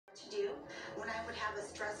when I would have a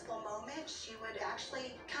stressful moment, she would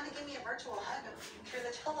actually kind of give me a virtual hug through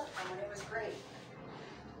the telephone. It was great.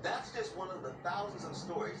 That's just one of the thousands of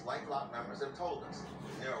stories LifeLock members have told us.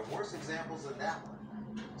 There are worse examples than that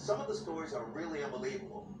one. Some of the stories are really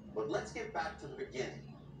unbelievable, but let's get back to the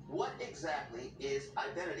beginning. What exactly is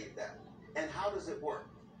identity theft, and how does it work?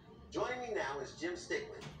 Joining me now is Jim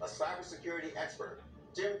Stickland, a cybersecurity expert.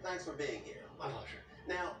 Jim, thanks for being here. My pleasure.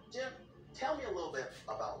 Now, Jim, tell me a little bit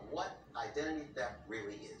about what identity theft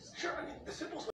really is. Sure. I mean, the simplest